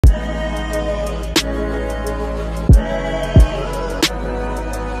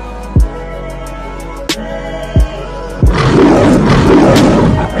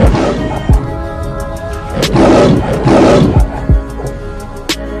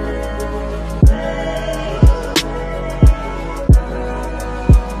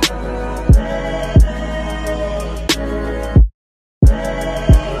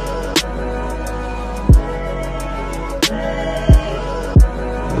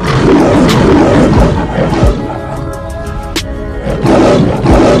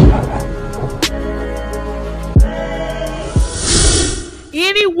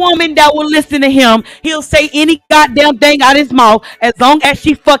woman that will listen to him, he'll say any goddamn thing out his mouth as long as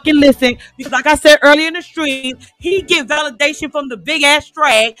she fucking listen. Because like I said earlier in the stream, he get validation from the big ass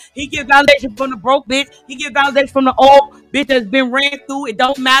drag. He get validation from the broke bitch. He get validation from the old bitch that's been ran through. It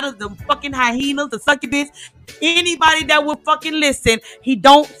don't matter. The fucking hyenas, the sucky bitch. Anybody that will fucking listen, he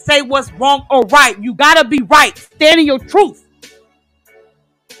don't say what's wrong or right. You gotta be right. Stand in your truth.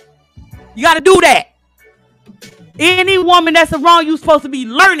 You gotta do that. Any woman that's around you supposed to be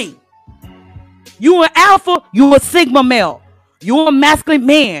learning. You an alpha, you a sigma male. You a masculine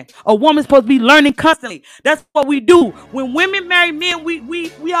man. A woman's supposed to be learning constantly. That's what we do. When women marry men,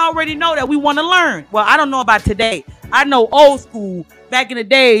 we already know that we want to learn. Well, I don't know about today. I know old school. Back in the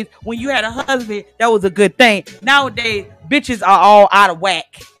days when you had a husband, that was a good thing. Nowadays, bitches are all out of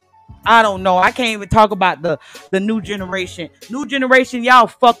whack. I don't know. I can't even talk about the new generation. New generation, y'all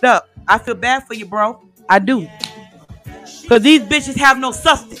fucked up. I feel bad for you, bro. I do. Because these bitches have no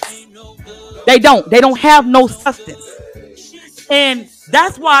substance. They don't have no substance. And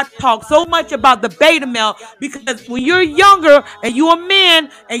that's why I talk so much about the beta male. Because when you're younger and you're a man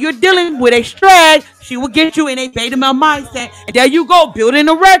and you're dealing with a strag, she will get you in a beta male mindset. And there you go, building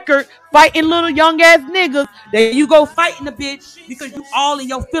a record, fighting little young ass niggas. There you go, fighting the bitch because you all in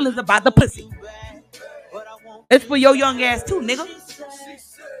your feelings about the pussy. It's for your young ass too, nigga.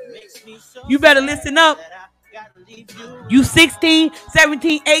 You better listen up. You 16,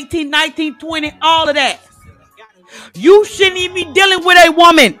 17, 18, 19, 20, all of that. You shouldn't even be dealing with a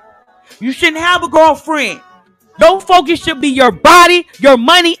woman. You shouldn't have a girlfriend. Your focus should be your body, your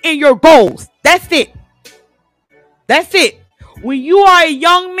money, and your goals. That's it. That's it. When you are a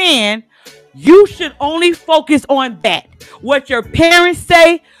young man, you should only focus on that. What your parents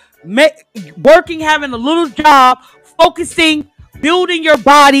say, working, having a little job, focusing, building your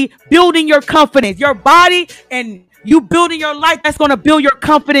body, building your confidence. Your body and you building your life, that's going to build your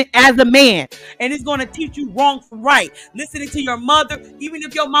confidence as a man. And it's going to teach you wrong from right. Listening to your mother, even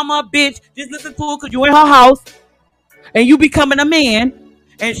if your mama a bitch, just listen to her because you're in her house and you becoming a man.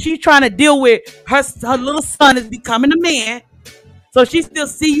 And she's trying to deal with her little son is becoming a man. So she still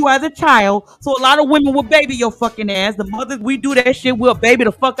see you as a child. So a lot of women will baby your fucking ass. The mothers, we do that shit. We'll baby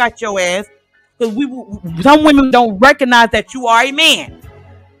the fuck out your ass. Because some women don't recognize that you are a man.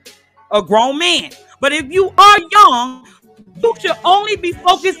 A grown man. But if you are young, you should only be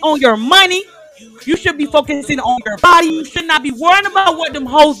focused on your money. You should be focusing on your body. You should not be worrying about what them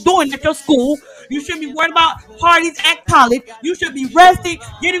hoes doing at your school. You should be worried about parties at college. You should be resting,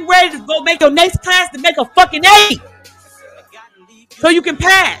 getting ready to go make your next class to make a fucking A. So you can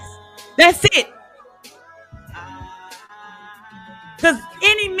pass. That's it. Because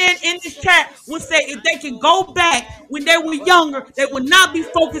any man in this chat would say if they can go back when they were younger, they would not be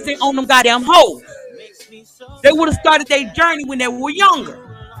focusing on them goddamn hoes. They would have started their journey when they were younger.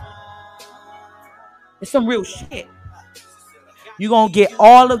 It's some real shit. You're going to get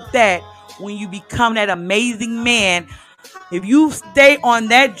all of that when you become that amazing man. If you stay on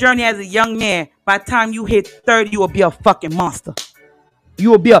that journey as a young man, by the time you hit 30, you will be a fucking monster.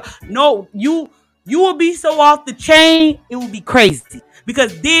 You will be you will be so off the chain, it will be crazy.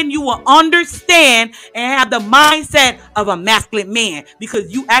 Because then you will understand and have the mindset of a masculine man.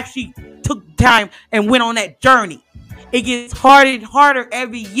 Because you actually took time and went on that journey. It gets harder and harder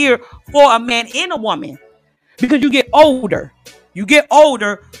every year for a man and a woman. Because you get older. You get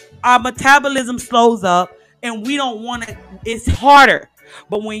older, our metabolism slows up, and we don't want to, it's harder.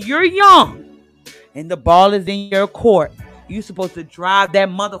 But when you're young and the ball is in your court, you're supposed to drive that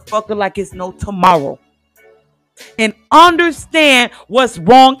motherfucker like it's no tomorrow. And understand what's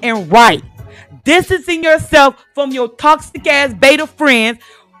wrong and right. Distancing yourself from your toxic ass beta friends.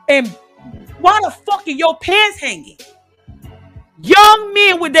 And why the fuck are your pants hanging? Young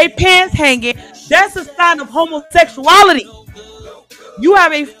men with their pants hanging, that's a sign of homosexuality. You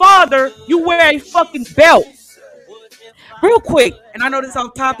have a father, you wear a fucking belt. Real quick, and I know this is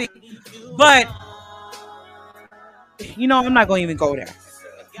off topic, but you know, I'm not going to even go there.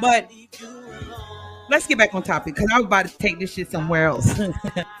 But let's get back on topic because I was about to take this shit somewhere else.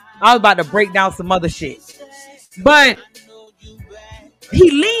 I was about to break down some other shit. But he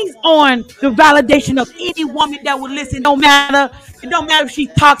leans on the validation of any woman that would listen. It don't matter if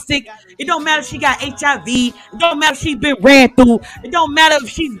she's toxic. It don't matter if she got HIV. It don't matter if she's been ran through. It don't matter if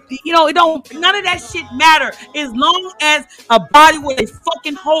she's, none of that shit matter. As long as a body with a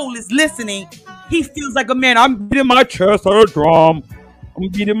fucking hole is listening, he feels like a man. I'm beating my chest on a drum. I'm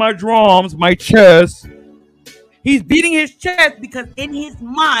beating my drums, my chest. He's beating his chest because in his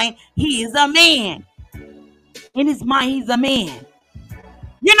mind, he is a man. In his mind, he's a man.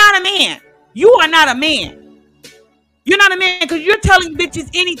 You're not a man. You are not a man. You're not a man because you're telling bitches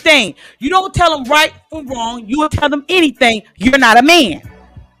anything. You don't tell them right from wrong. You will tell them anything. You're not a man.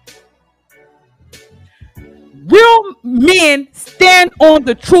 Real men stand on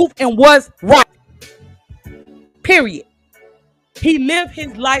the truth and what's right. Period. He lived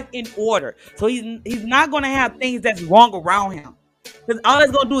his life in order. So he's not going to have things that's wrong around him. Because all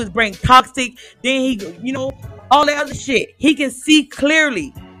it's going to do is bring toxic, then all that other shit. He can see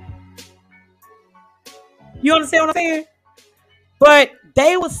clearly. You understand what I'm saying? But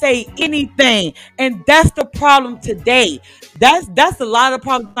they will say anything. And that's the problem today. That's a lot of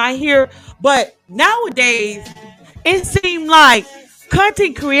problems I hear. But nowadays, it seems like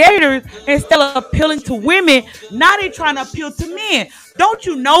content creators, instead of appealing to women, now they're trying to appeal to men. Don't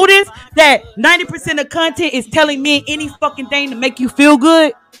you notice that 90% of content is telling men any fucking thing to make you feel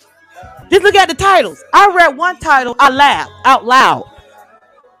good? Just look at the titles. I read one title, I laughed out loud.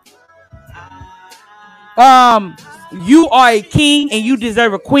 You are a king and you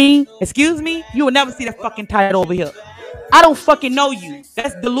deserve a queen. Excuse me? You will never see that fucking title over here. I don't fucking know you.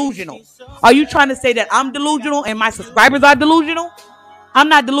 That's delusional. Are you trying to say that I'm delusional and my subscribers are delusional? I'm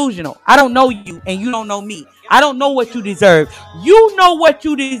not delusional. I don't know you and you don't know me. I don't know what you deserve. You know what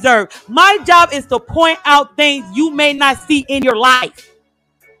you deserve. My job is to point out things you may not see in your life.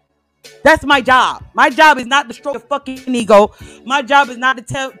 That's my job. My job is not to stroke your fucking ego. My job is not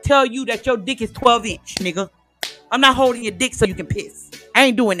to tell you that your dick is 12-inch, nigga. I'm not holding your dick so you can piss. I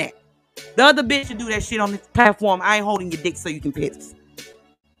ain't doing that. The other bitch should do that shit on this platform. I ain't holding your dick so you can piss.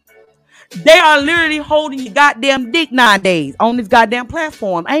 They are literally holding your goddamn dick nowadays on this goddamn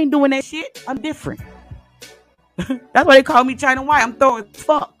platform. I ain't doing that shit. I'm different. That's why they call me China White. I'm throwing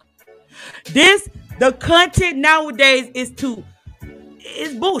fuck. The content nowadays is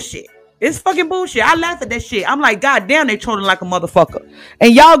bullshit. It's fucking bullshit. I laugh at that shit. I'm like, God damn, they trolling like a motherfucker.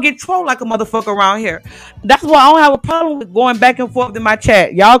 And y'all get trolled like a motherfucker around here. That's why I don't have a problem with going back and forth in my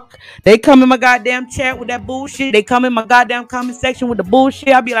chat. Y'all, they come in my goddamn chat with that bullshit. They come in my goddamn comment section with the bullshit.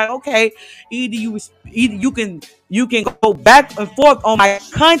 I'll be like, okay, either you can go back and forth on my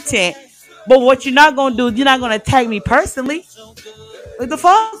content, but what you're not gonna do is you're not gonna attack me personally. What the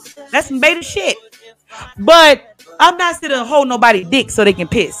fuck? That's some beta shit. But I'm not sitting to hold nobody dick so they can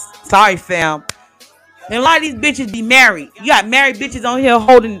piss. Sorry, fam. And a lot of these bitches be married. You got married bitches on here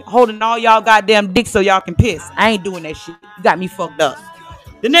holding all y'all goddamn dicks so y'all can piss. I ain't doing that shit. You got me fucked up.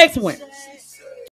 The next one.